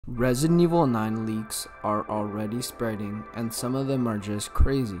Resident Evil 9 leaks are already spreading, and some of them are just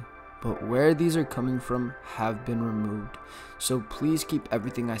crazy, but where these are coming from have been removed, so please keep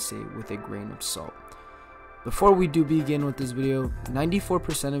everything I say with a grain of salt. Before we do begin with this video,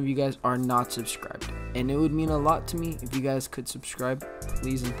 94% of you guys are not subscribed, and it would mean a lot to me if you guys could subscribe,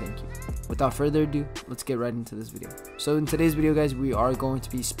 please and thank you. Without further ado, let's get right into this video. So in today's video guys, we are going to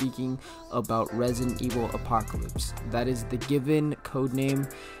be speaking about Resident Evil Apocalypse. That is the given code name,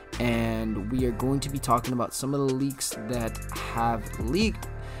 and we are going to be talking about some of the leaks that have leaked,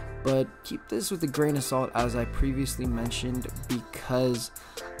 but keep this with a grain of salt as I previously mentioned, because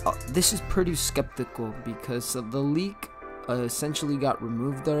this is pretty skeptical, because the leak essentially got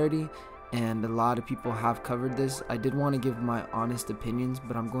removed already and a lot of people have covered this. I did want to give my honest opinions,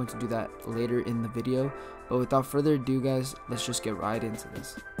 but I'm going to do that later in the video. But without further ado guys, let's just get right into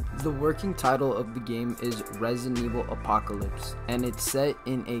this. The working title of the game is Resident Evil Apocalypse, and it's set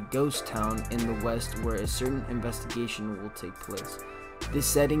in a ghost town in the west where a certain investigation will take place. This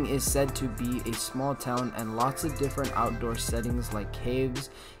setting is said to be a small town, and lots of different outdoor settings like caves,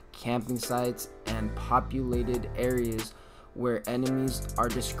 camping sites, and populated areas where enemies are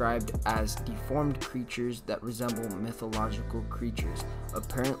described as deformed creatures that resemble mythological creatures.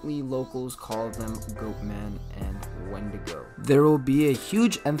 Apparently locals call them Goatman and Wendigo. There will be a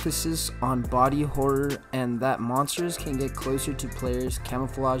huge emphasis on body horror, and that monsters can get closer to players,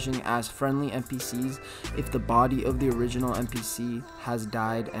 camouflaging as friendly NPCs if the body of the original NPC has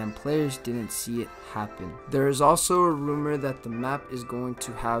died and players didn't see it happen. There is also a rumor that the map is going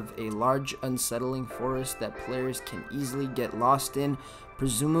to have a large unsettling forest that players can easily get lost in,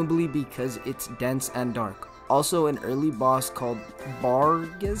 presumably because it's dense and dark. Also an early boss called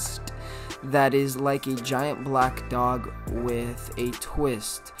Barghest that is like a giant black dog with a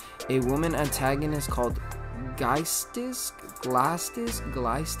twist. A woman antagonist called Gleistis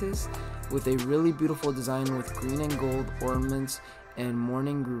with a really beautiful design with green and gold ornaments and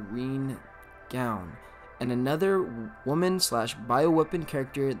morning green gown. And another woman slash bioweapon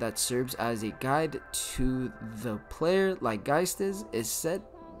character that serves as a guide to the player like Geistes is said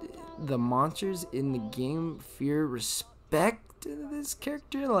the monsters in the game fear respect this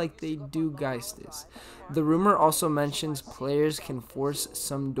character like they do Geistes. The rumor also mentions players can force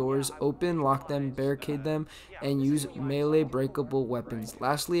some doors open, lock them, barricade them, and use melee breakable weapons.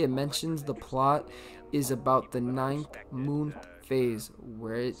 Lastly, it mentions the plot is about the 9th moon phase,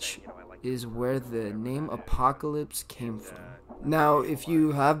 which is where the name Apocalypse came from. Now, if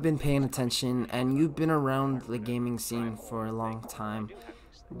you have been paying attention and you've been around the gaming scene for a long time,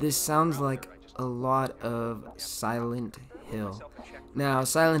 this sounds like a lot of Silent Hill. Now,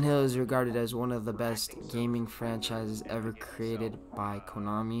 Silent Hill is regarded as one of the best gaming franchises ever created by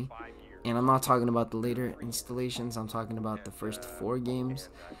Konami. And I'm not talking about the later installations, I'm talking about the first 4 games,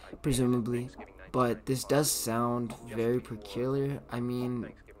 presumably. But this does sound very peculiar. I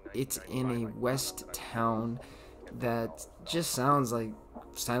mean, it's in a west town that just sounds like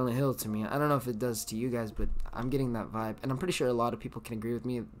Silent Hill to me. I don't know if it does to you guys, but I'm getting that vibe, and I'm pretty sure a lot of people can agree with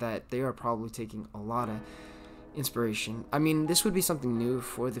me that they are probably taking a lot of inspiration. I mean, this would be something new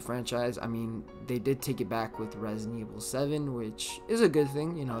for the franchise. I mean, they did take it back with Resident Evil 7, which is a good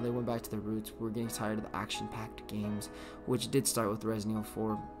thing. You know, they went back to their roots. We're getting tired of the action-packed games, which did start with Resident Evil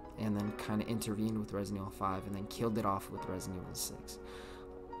 4 and then kind of intervened with Resident Evil 5 and then killed it off with Resident Evil 6.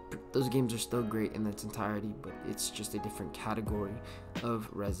 Those games are still great in its entirety, but it's just a different category of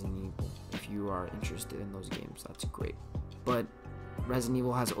Resident Evil. If you are interested in those games, that's great. But Resident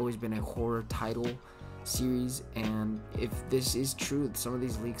Evil has always been a horror title series, and if this is true, some of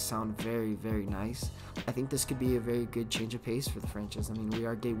these leaks sound very, very nice. I think this could be a very good change of pace for the franchise. I mean,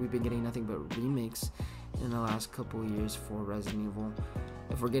 we've been getting nothing but remakes in the last couple of years for Resident Evil.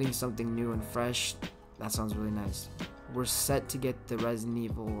 If we're getting something new and fresh, that sounds really nice. We're set to get the Resident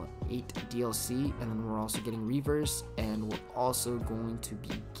Evil 8 DLC, and then we're also getting Reverse, and we're also going to be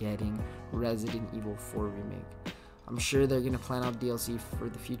getting Resident Evil 4 Remake. I'm sure they're going to plan out DLC for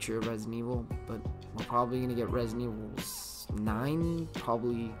the future of Resident Evil, but we're probably going to get Resident Evil 9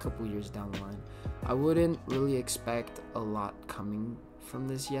 probably a couple years down the line. I wouldn't really expect a lot coming from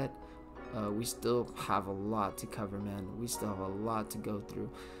this yet. We still have a lot to cover, man. We still have a lot to go through.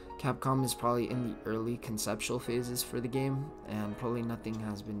 Capcom is probably in the early conceptual phases for the game, and probably nothing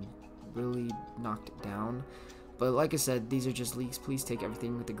has been really knocked down. But like I said, these are just leaks. Please take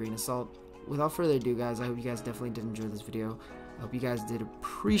everything with a grain of salt. Without further ado guys, I hope you guys definitely did enjoy this video. I hope you guys did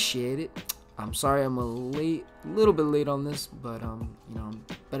appreciate it. I'm sorry I'm a little bit late on this, but you know,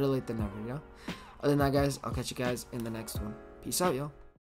 better late than never, you know? Other than that guys, I'll catch you guys in the next one. Peace out, y'all.